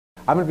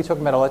I'm going to be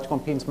talking about electrical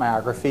impedance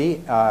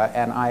myography,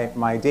 and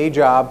my day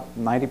job,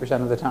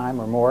 90% of the time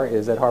or more,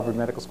 is at Harvard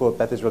Medical School at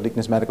Beth Israel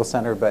Deaconess Medical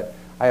Center, but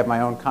I have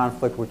my own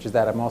conflict, which is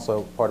that I'm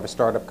also part of a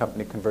startup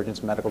company,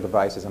 Convergence Medical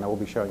Devices, and I will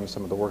be showing you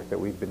some of the work that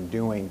we've been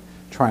doing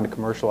trying to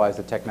commercialize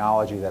the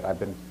technology that I've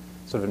been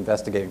sort of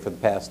investigating for the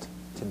past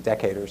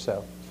decade or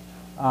so.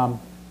 I'm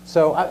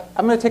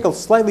going to take a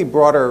slightly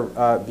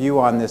broader view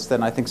on this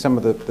than I think some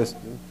of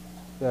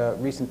the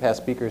recent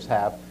past speakers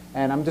have.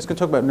 And I'm just going to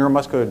talk about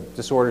neuromuscular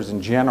disorders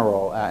in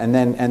general, and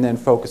then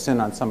focus in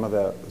on some of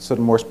the sort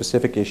of more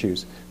specific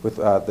issues with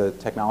the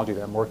technology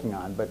that I'm working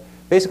on. But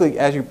basically,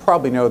 as you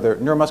probably know, the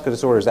neuromuscular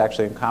disorders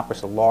actually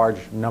encompass a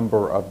large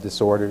number of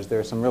disorders. There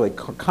are some really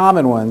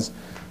common ones,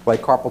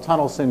 like carpal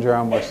tunnel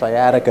syndrome or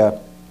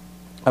sciatica.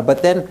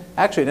 But then,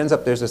 actually, it ends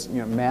up there's this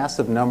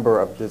massive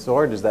number of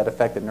disorders that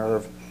affect the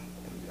nerve,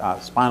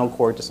 spinal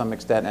cord to some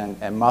extent,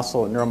 and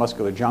muscle and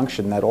neuromuscular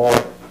junction that all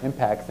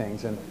impact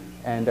things.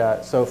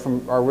 So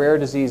from our rare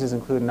diseases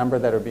include a number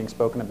that are being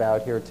spoken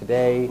about here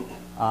today,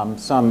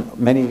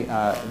 many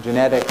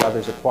genetic,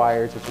 others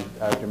acquired, such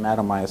as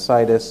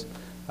dermatomyositis,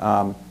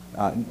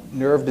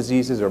 nerve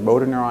diseases or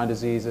motor neuron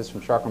diseases,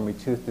 from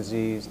Charcot-Marie-Tooth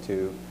disease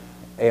to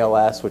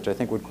ALS, which I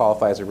think would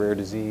qualify as a rare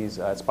disease,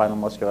 spinal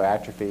muscular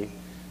atrophy,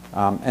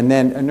 and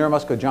then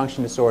neuromuscular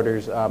junction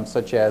disorders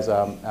such as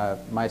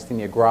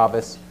myasthenia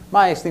gravis.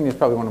 Myasthenia is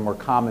probably one of the more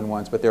common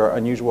ones, but there are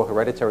unusual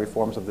hereditary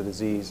forms of the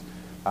disease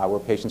where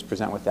patients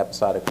present with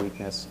episodic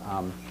weakness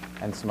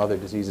and some other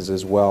diseases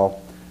as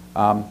well.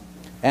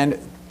 And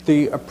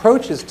the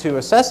approaches to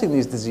assessing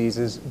these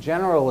diseases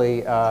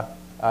generally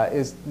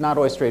is not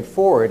always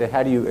straightforward.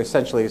 How do you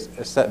essentially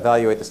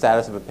evaluate the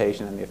status of a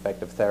patient and the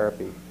effect of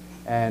therapy?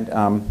 And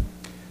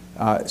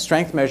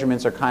strength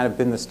measurements are kind of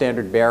been the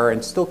standard bearer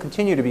and still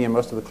continue to be in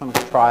most of the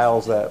clinical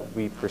trials that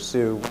we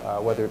pursue,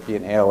 whether it be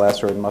in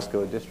ALS or in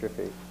muscular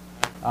dystrophy.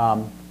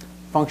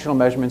 Functional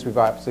measurements, we've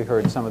obviously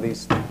heard some of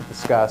these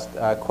discussed.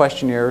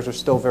 Questionnaires are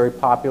still very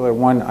popular.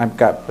 One I've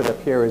got put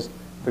up here is,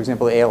 for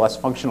example, the ALS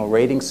Functional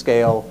Rating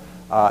Scale.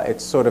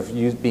 It's sort of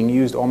being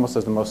used almost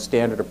as the most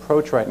standard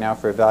approach right now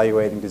for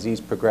evaluating disease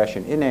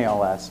progression in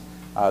ALS.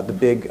 The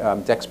big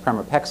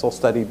dexpramipexole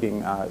study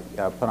being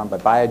put on by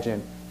Biogen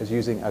is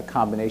using a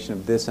combination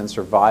of this and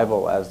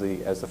survival as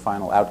the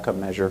final outcome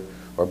measure,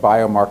 or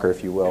biomarker,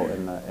 if you will,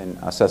 in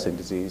assessing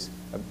disease,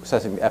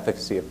 assessing the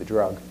efficacy of the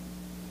drug.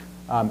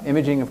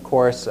 Imaging, of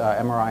course,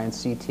 MRI and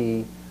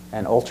CT,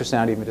 and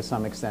ultrasound even to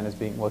some extent is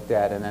being looked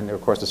at, and then there are,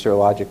 of course, the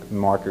serologic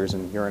markers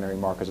and urinary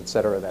markers, et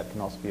cetera, that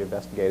can also be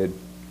investigated.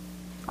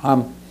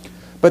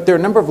 But there are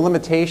a number of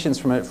limitations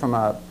from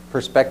a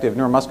perspective,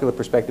 neuromuscular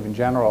perspective in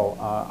general,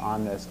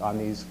 on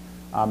these.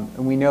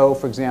 And we know,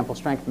 for example,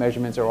 strength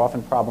measurements are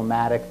often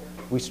problematic.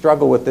 We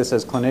struggle with this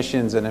as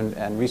clinicians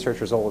and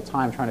researchers all the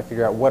time, trying to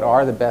figure out what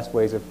are the best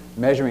ways of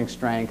measuring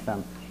strength.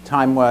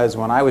 Time was,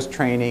 when I was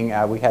training,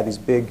 we had these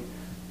big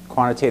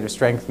quantitative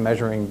strength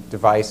measuring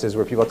devices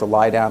where people have to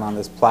lie down on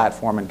this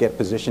platform and get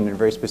positioned in a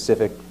very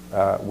specific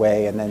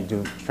way and then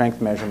do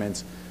strength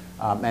measurements.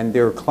 And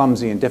they're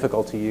clumsy and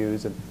difficult to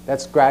use. And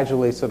that's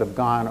gradually sort of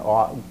gone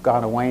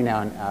away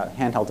now, and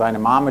handheld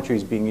dynamometry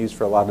is being used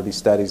for a lot of these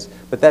studies.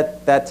 But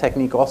that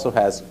technique also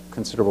has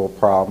considerable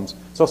problems.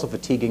 It's also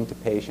fatiguing to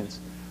patients.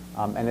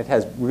 And it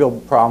has real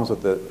problems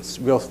with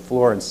the real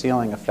floor and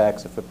ceiling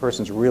effects. If a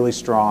person's really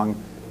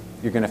strong,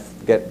 you're going to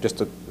get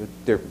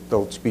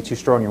they'll be too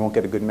strong, you won't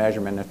get a good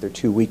measurement. If they're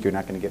too weak, you're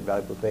not going to get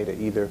valuable data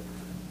either.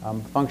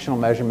 Functional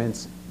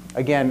measurements,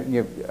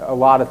 again, a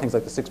lot of things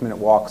like the 6-minute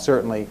walk,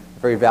 certainly a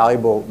very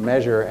valuable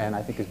measure, and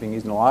I think is being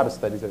used in a lot of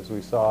studies, as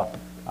we saw.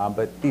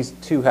 But these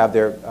two have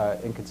their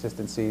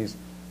inconsistencies.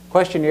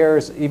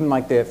 Questionnaires, even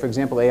like for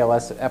example,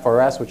 ALS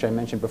FRS, which I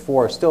mentioned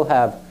before, still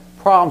have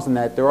problems in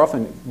that they're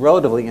often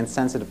relatively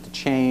insensitive to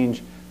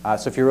change.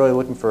 So if you're really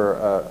looking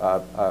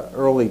for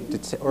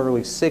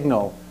early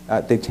signal,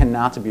 they tend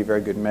not to be a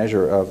very good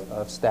measure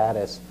of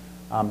status.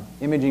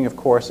 Imaging, of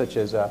course, such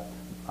as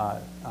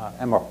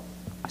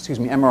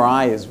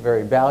MRI is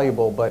very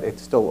valuable, but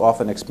it's still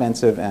often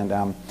expensive and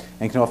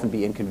can often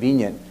be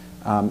inconvenient.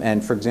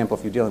 And for example,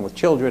 if you're dealing with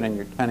children and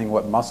depending on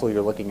what muscle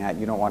you're looking at,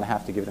 you don't want to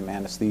have to give them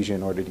anesthesia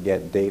in order to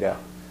get data.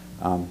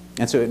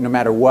 And so no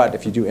matter what,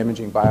 if you do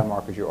imaging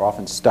biomarkers, you're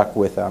often stuck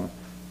with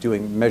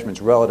doing measurements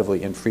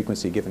relatively in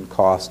frequency given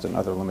cost and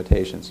other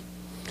limitations.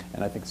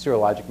 And I think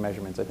serologic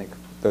measurements, I think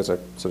those are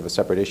sort of a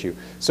separate issue.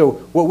 So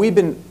what we've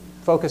been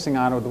focusing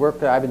on, or the work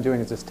that I've been doing,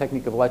 is this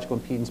technique of electrical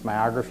impedance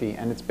myography,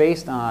 and it's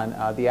based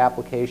on the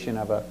application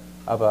of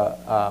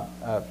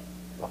a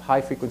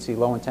high-frequency,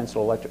 low-intensity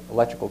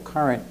electrical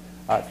current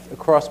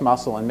across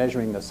muscle and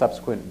measuring the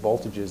subsequent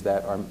voltages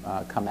that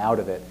come out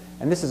of it.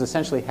 And this is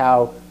essentially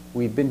how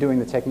we've been doing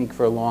the technique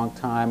for a long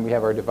time. We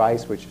have our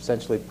device, which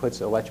essentially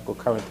puts electrical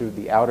current through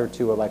the outer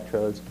 2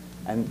 electrodes,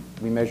 and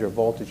we measure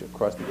voltage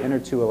across the inner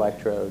 2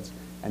 electrodes.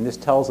 And this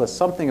tells us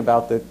something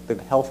about the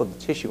health of the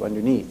tissue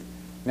underneath.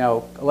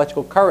 Now,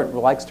 electrical current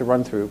likes to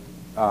run through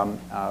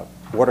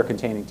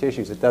water-containing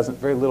tissues.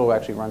 Very little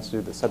actually runs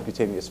through the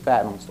subcutaneous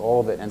fat. Almost all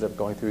of it ends up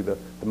going through the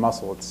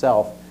muscle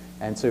itself.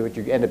 And so what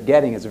you end up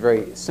getting is a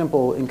very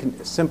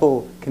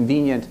simple,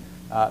 convenient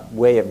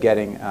way of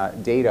getting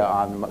data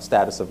on the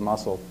status of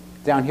muscle.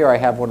 Down here I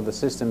have one of the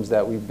systems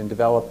that we've been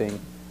developing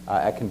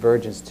at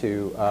Convergence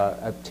to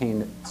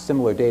obtain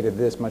similar data to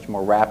this much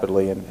more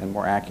rapidly and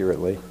more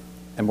accurately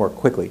and more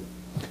quickly.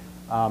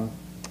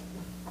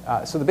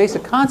 So the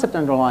basic concept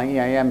underlying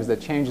EIM is that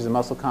changes in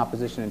muscle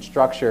composition and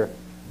structure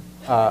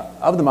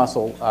of the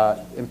muscle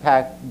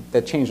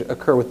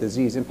occur with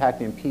disease impact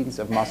the impedance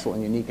of muscle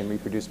in unique and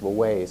reproducible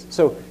ways.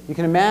 So you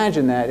can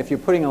imagine that if you're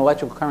putting an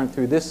electrical current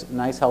through this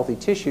nice healthy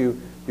tissue,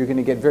 you're going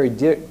to get very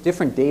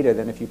different data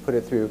than if you put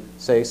it through,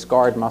 say,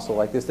 scarred muscle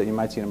like this that you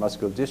might see in a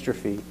muscular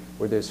dystrophy,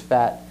 where there's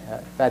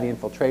fatty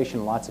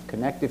infiltration, lots of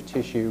connective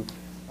tissue.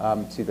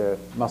 See the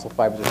muscle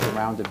fibers are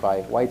surrounded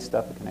by white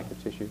stuff, the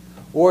connective tissue.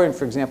 Or,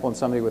 for example, in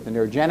somebody with a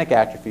neurogenic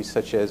atrophy,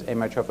 such as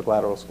amyotrophic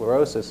lateral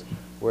sclerosis,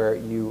 where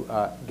you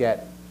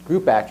get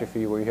group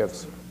atrophy, where you have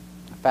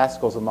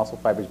fascicles of muscle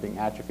fibers being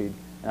atrophied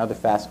and other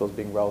fascicles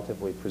being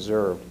relatively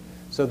preserved.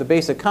 So the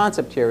basic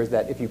concept here is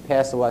that if you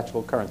pass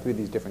electrical current through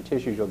these different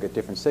tissues, you'll get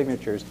different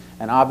signatures.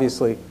 And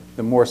obviously,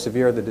 the more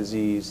severe the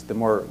disease, the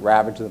more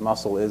ravaged the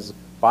muscle is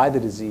by the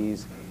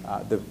disease,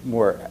 the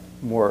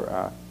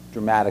more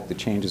dramatic the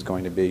change is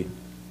going to be.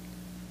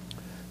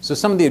 So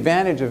some of the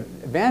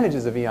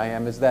advantages of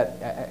EIM is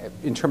that,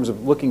 in terms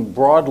of looking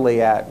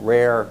broadly at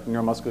rare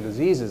neuromuscular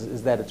diseases,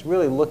 is that it's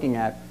really looking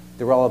at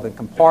the relevant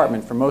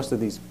compartment. For most of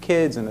these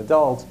kids and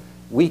adults,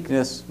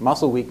 weakness,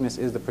 muscle weakness,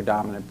 is the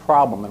predominant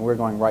problem, and we're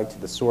going right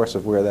to the source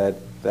of where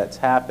that's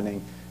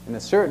happening. In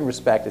a certain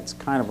respect, it's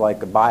kind of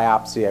like a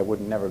biopsy. I would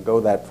never go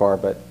that far,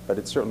 but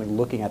it's certainly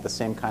looking at the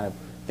same kind of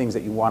things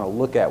that you want to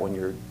look at when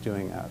you're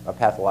doing a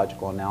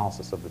pathological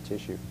analysis of the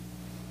tissue.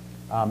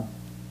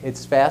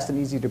 It's fast and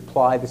easy to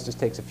apply. This just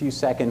takes a few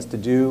seconds to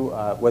do,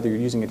 whether you're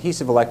using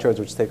adhesive electrodes,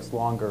 which takes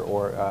longer,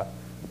 or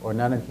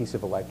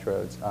non-adhesive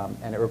electrodes.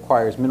 And it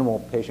requires minimal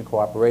patient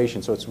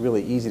cooperation, so it's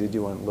really easy to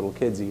do on little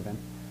kids even.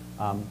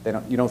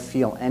 You don't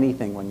feel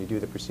anything when you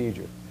do the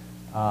procedure,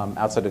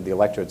 outside of the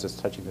electrodes just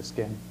touching the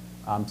skin.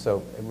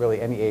 So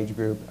really any age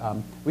group.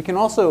 We can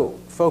also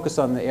focus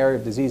on the area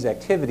of disease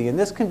activity, and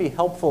this can be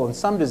helpful in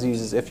some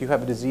diseases if you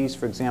have a disease,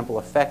 for example,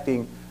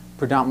 affecting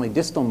predominantly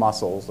distal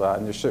muscles,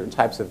 and there's certain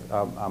types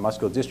of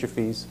muscular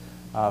dystrophies.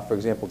 For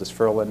example,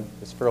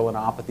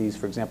 dysferlinopathies,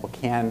 for example,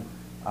 can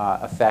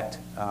affect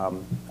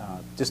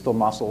distal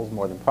muscles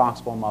more than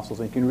proximal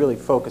muscles, and you can really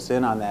focus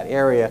in on that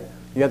area.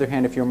 On the other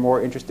hand, if you're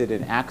more interested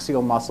in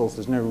axial muscles,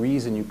 there's no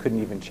reason you couldn't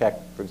even check,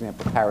 for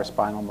example,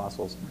 paraspinal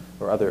muscles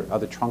or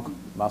other trunk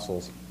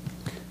muscles.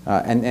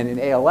 And in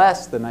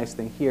ALS, the nice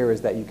thing here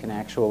is that you can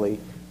actually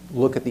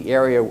look at the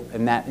area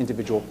in that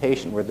individual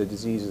patient where the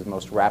disease is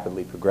most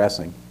rapidly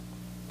progressing.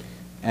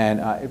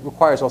 And it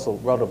requires also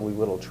relatively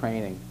little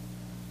training,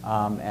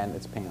 and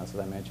it's painless,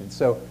 as I mentioned.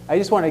 So I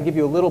just want to give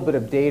you a little bit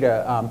of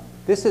data.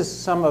 This is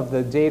some of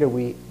the data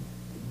we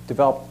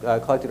developed,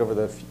 collected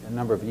over a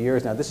number of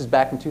years now. This is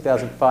back in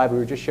 2005. We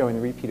were just showing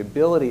the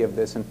repeatability of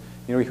this, and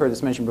we heard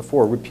this mentioned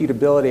before.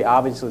 Repeatability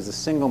obviously is the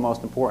single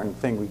most important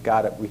thing we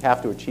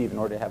have to achieve in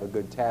order to have a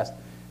good test.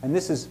 And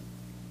this is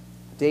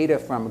data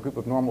from a group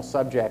of normal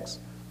subjects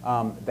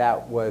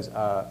that was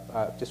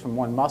just from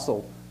one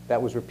muscle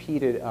that was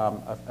repeated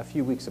a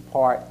few weeks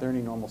apart,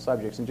 30 normal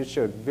subjects, and just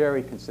showed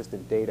very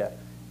consistent data.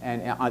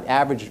 And on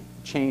average,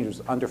 change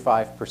was under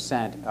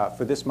 5%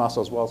 for this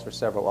muscle as well as for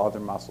several other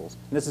muscles.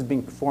 And this is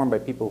being performed by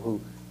people who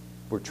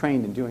were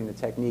trained in doing the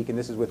technique, and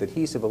this is with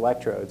adhesive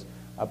electrodes,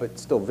 but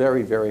still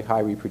very, very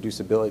high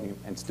reproducibility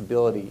and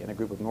stability in a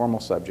group of normal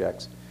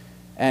subjects.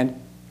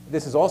 And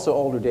this is also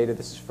older data.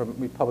 This is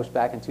we published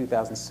back in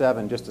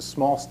 2007, just a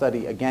small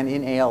study, again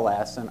in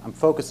ALS, and I'm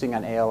focusing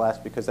on ALS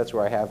because that's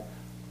where I have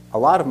a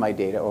lot of my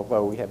data,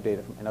 although we have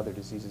data in other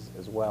diseases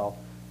as well.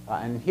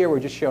 And here we're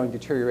just showing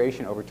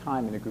deterioration over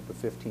time in a group of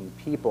 15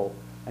 people.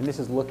 And this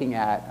is looking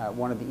at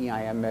one of the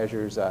EIM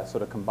measures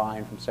sort of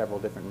combined from several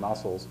different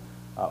muscles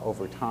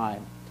over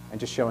time, and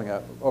just showing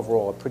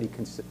overall a pretty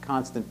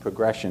constant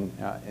progression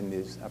in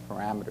these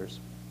parameters.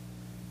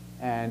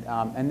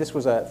 And this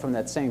was from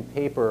that same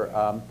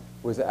paper,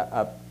 was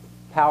a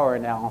power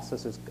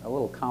analysis. It's a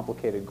little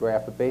complicated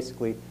graph, but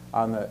basically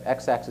on the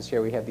x-axis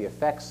here we have the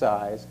effect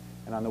size,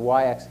 and on the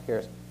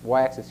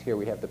y-axis here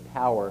we have the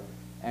power.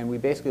 And we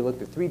basically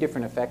looked at 3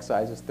 different effect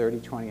sizes,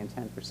 30, 20, and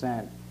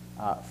 10%,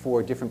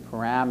 for different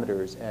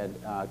parameters,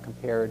 and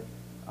compared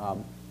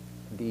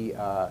the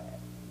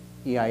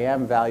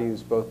EIM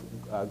values both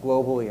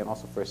globally and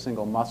also for a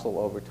single muscle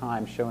over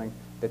time, showing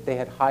that they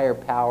had higher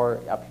power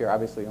up here,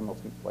 obviously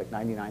almost like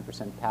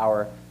 99%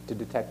 power to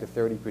detect a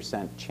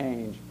 30%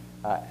 change,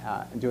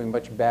 and doing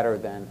much better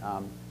than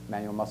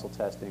manual muscle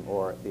testing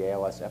or the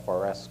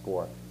ALS-FRS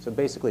score. So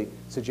basically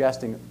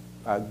suggesting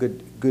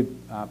good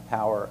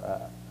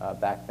power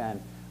back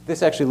then.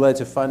 This actually led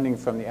to funding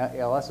from the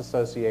ALS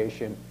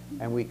Association,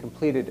 and we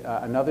completed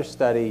another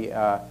study.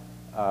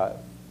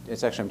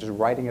 It's actually, I'm just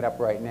writing it up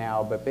right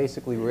now, but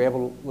basically we were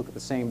able to look at the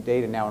same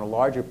data now in a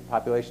larger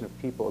population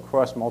of people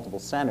across multiple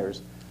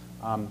centers,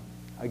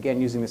 again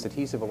using this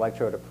adhesive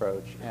electrode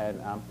approach. And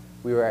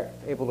we were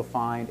able to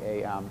find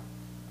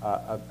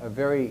a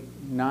very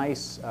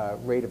nice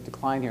rate of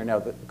decline here. Now,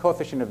 the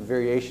coefficient of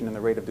variation in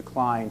the rate of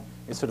decline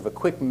is sort of a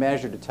quick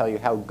measure to tell you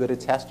how good a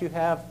test you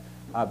have,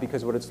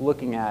 because what it's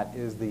looking at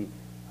is the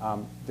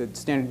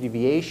standard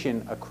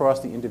deviation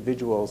across the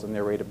individuals and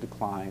their rate of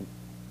decline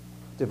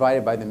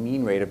divided by the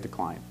mean rate of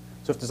decline.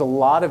 So if there's a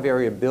lot of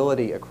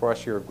variability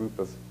across your group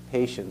of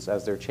patients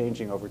as they're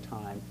changing over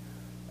time,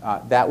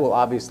 that will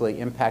obviously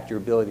impact your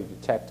ability to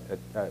detect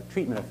a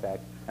treatment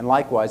effect. And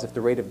likewise, if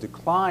the rate of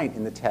decline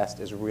in the test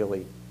is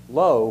really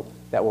low,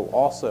 that will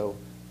also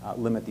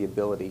limit the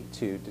ability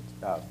to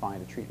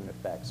find a treatment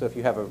effect. So if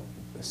you have a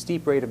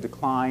steep rate of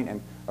decline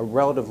and a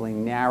relatively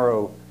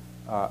narrow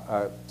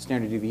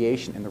standard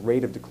deviation in the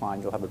rate of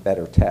decline, you'll have a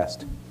better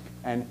test.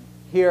 And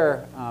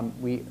here,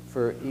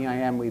 for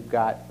EIM, we've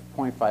got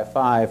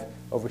 0.55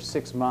 over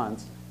 6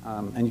 months.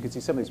 And you can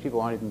see some of these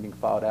people aren't even being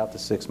followed out to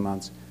 6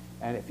 months.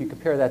 And if you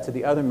compare that to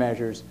the other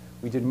measures,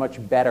 we did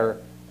much better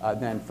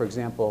than, for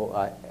example,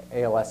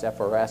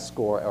 ALS-FRS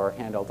score or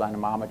handheld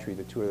dynamometry,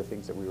 the two of the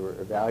things that we were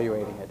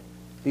evaluating it.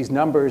 These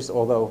numbers,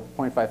 although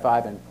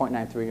 0.55 and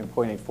 0.93 and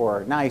 0.84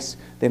 are nice,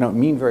 they don't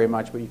mean very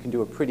much, but you can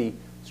do a pretty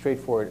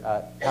straightforward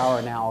power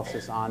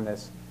analysis on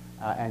this.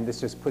 And this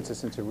just puts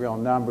us into real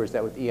numbers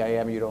that with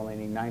EIM, you'd only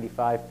need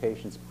 95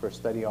 patients per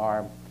study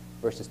arm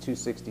versus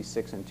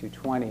 266 and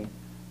 220,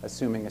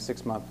 assuming a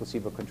 6-month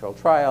placebo-controlled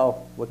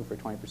trial, looking for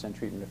 20%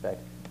 treatment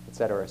effect, et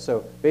cetera.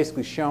 So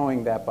basically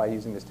showing that by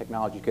using this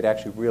technology, you could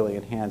actually really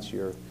enhance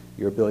your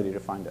ability to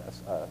find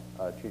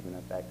a treatment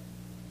effect.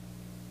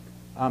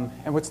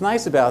 And what's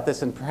nice about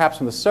this, and perhaps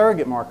from the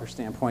surrogate marker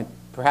standpoint,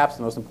 perhaps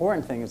the most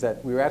important thing is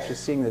that we were actually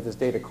seeing that this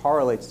data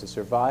correlates to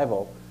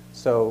survival.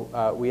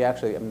 So we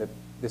actually, I mean,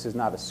 this is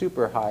not a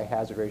super high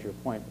hazard ratio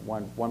of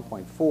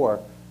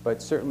 1.4,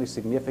 but certainly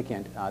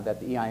significant that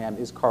the EIM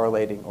is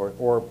correlating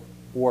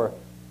or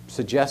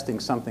suggesting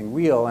something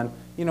real. And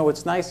you know,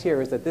 what's nice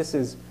here is that this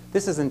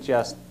isn't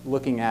just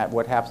looking at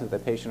what happens to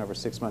the patient over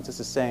 6 months. This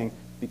is saying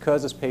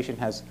because this patient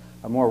has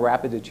a more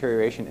rapid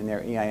deterioration in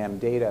their EIM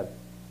data,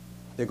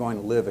 they're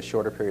going to live a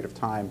shorter period of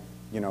time,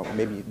 you know,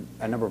 maybe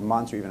a number of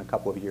months or even a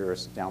couple of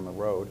years down the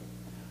road.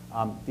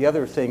 The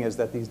other thing is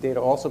that these data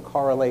also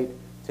correlate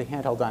to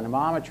handheld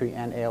dynamometry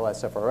and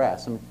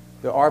ALS-FRS. I mean,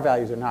 the R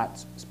values are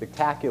not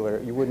spectacular.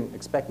 You wouldn't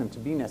expect them to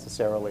be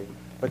necessarily.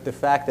 But the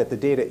fact that the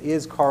data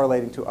is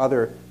correlating to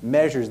other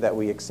measures that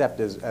we accept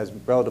as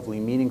relatively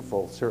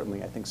meaningful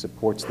certainly, I think,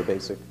 supports the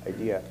basic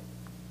idea.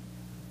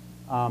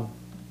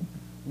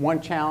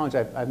 One challenge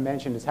I've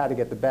mentioned is how to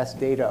get the best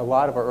data. A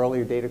lot of our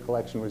earlier data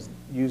collection was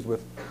used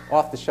with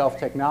off-the-shelf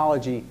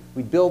technology.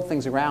 We build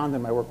things around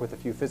them. I work with a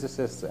few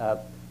physicists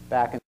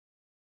back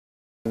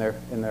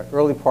in the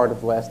early part of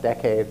the last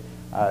decade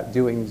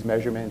doing these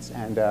measurements,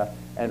 and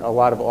a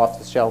lot of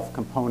off-the-shelf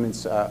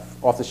components,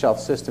 off-the-shelf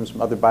systems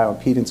from other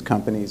bioimpedance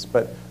companies.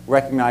 But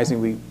recognizing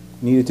we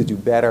needed to do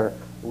better,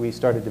 we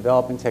started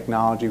developing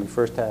technology. We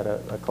first had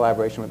a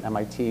collaboration with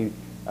MIT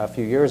a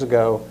few years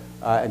ago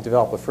and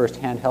developed the first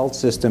handheld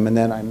system. And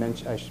then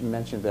I should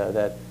mention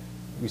that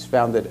we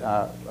founded,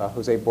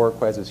 Jose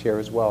Borquez is here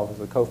as well, who's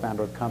the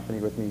co-founder of the company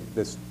with me,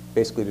 this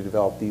basically to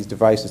develop these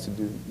devices to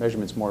do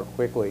measurements more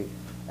quickly.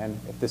 And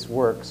if this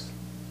works,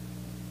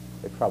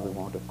 it probably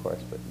won't, of course,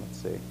 but let's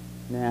see.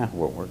 Nah, it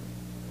won't work.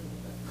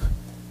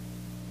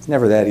 It's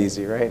never that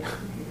easy, right?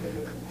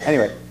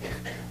 Anyway,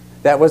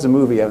 that was a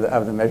movie of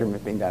the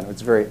measurement being done.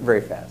 It's very,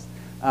 very fast.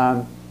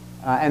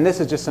 And this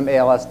is just some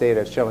ALS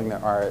data showing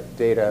that our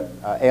data,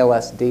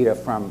 ALS data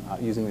from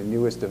using the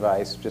newest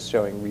device, just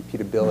showing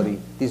repeatability.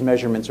 These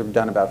measurements are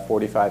done about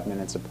 45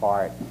 minutes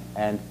apart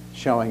and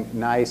showing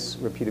nice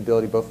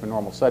repeatability both for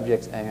normal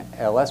subjects and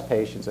ALS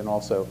patients, and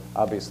also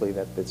obviously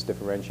that it's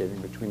differentiating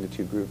between the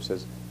two groups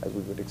as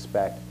we would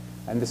expect.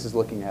 And this is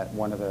looking at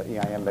one of the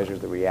EIM measures,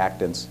 the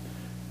reactants.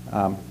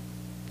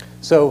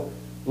 So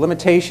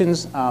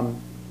limitations,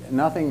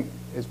 nothing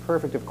is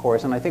perfect, of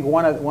course, and I think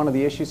one of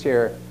the issues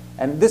here,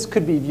 and this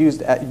could be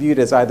viewed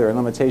as either a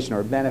limitation or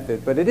a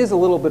benefit, but it is a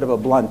little bit of a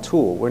blunt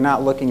tool. We're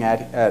not looking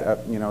at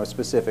a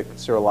specific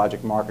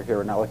serologic marker here.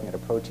 We're not looking at a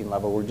protein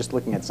level. We're just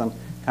looking at some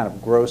kind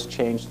of gross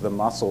change to the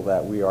muscle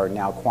that we are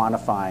now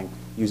quantifying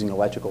using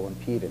electrical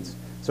impedance.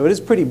 So it is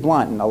pretty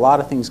blunt, and a lot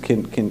of things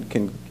can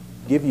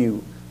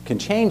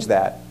change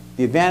that.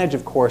 The advantage,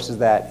 of course, is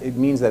that it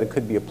means that it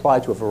could be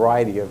applied to a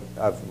variety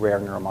of rare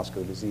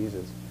neuromuscular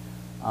diseases.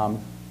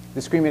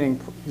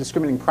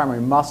 Discriminating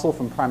primary muscle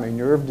from primary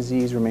nerve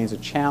disease remains a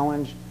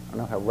challenge. I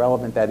don't know how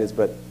relevant that is,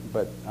 but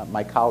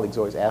my colleagues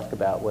always ask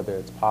about whether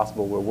it's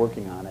possible. We're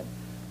working on it.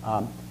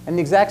 And the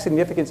exact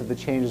significance of the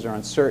changes are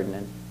uncertain,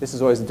 and this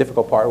is always the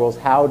difficult part. Well,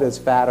 how does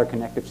fat or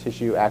connective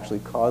tissue actually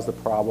cause the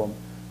problem?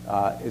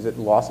 Is it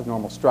loss of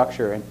normal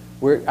structure? And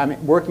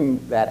I'm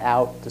working that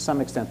out to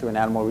some extent through an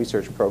animal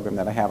research program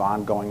that I have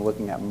ongoing,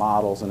 looking at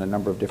models and a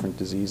number of different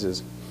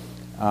diseases.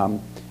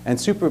 And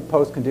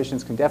superimposed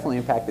conditions can definitely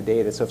impact the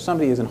data. So if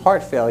somebody is in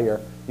heart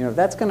failure,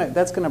 that's going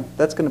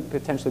to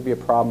potentially be a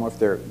problem if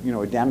they're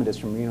edematous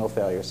from renal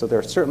failure. So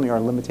there certainly are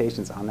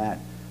limitations on that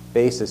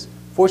basis.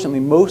 Fortunately,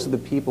 most of the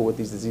people with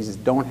these diseases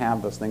don't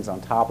have those things on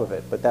top of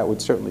it, but that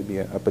would certainly be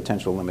a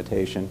potential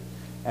limitation.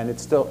 And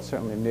it's still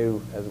certainly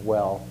new as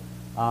well.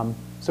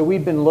 So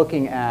we've been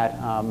looking at,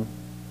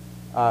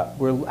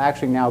 we're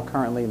actually now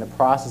currently in the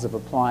process of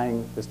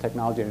applying this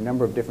technology in a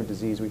number of different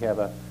diseases. We have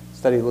a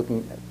study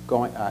looking at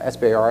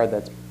SBIR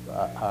that's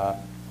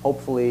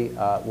hopefully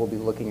we'll be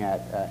looking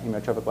at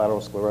amyotrophic lateral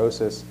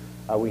sclerosis.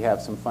 We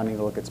have some funding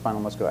to look at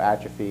spinal muscular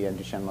atrophy and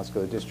Duchenne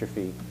muscular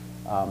dystrophy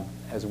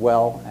as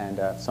well, and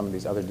some of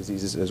these other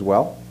diseases as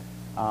well.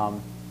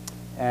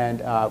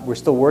 We're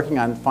still working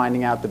on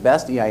finding out the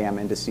best EIM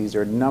indices.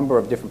 There are a number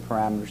of different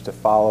parameters to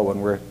follow,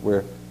 and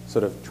we're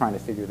sort of trying to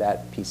figure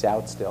that piece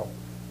out still.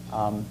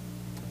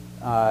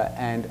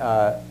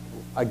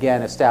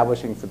 Again,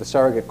 establishing for the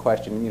surrogate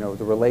question,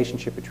 the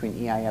relationship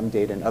between EIM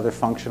data and other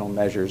functional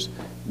measures,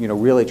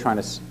 really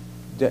trying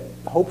to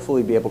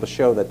hopefully be able to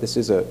show that this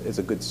is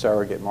a good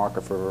surrogate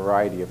marker for a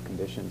variety of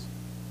conditions.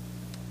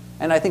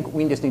 And I think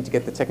we just need to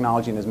get the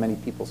technology in as many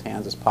people's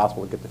hands as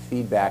possible to get the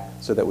feedback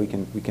so that we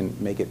can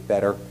make it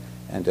better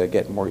and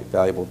get more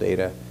valuable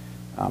data,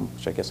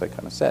 which I guess I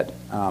kind of said.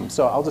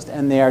 So I'll just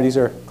end there. These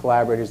are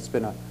collaborators. It's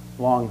been a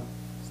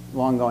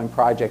long-going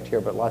project here,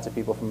 but lots of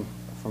people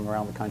from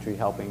around the country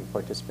helping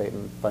participate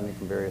in funding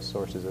from various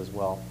sources as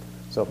well.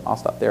 So I'll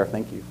stop there.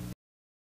 Thank you.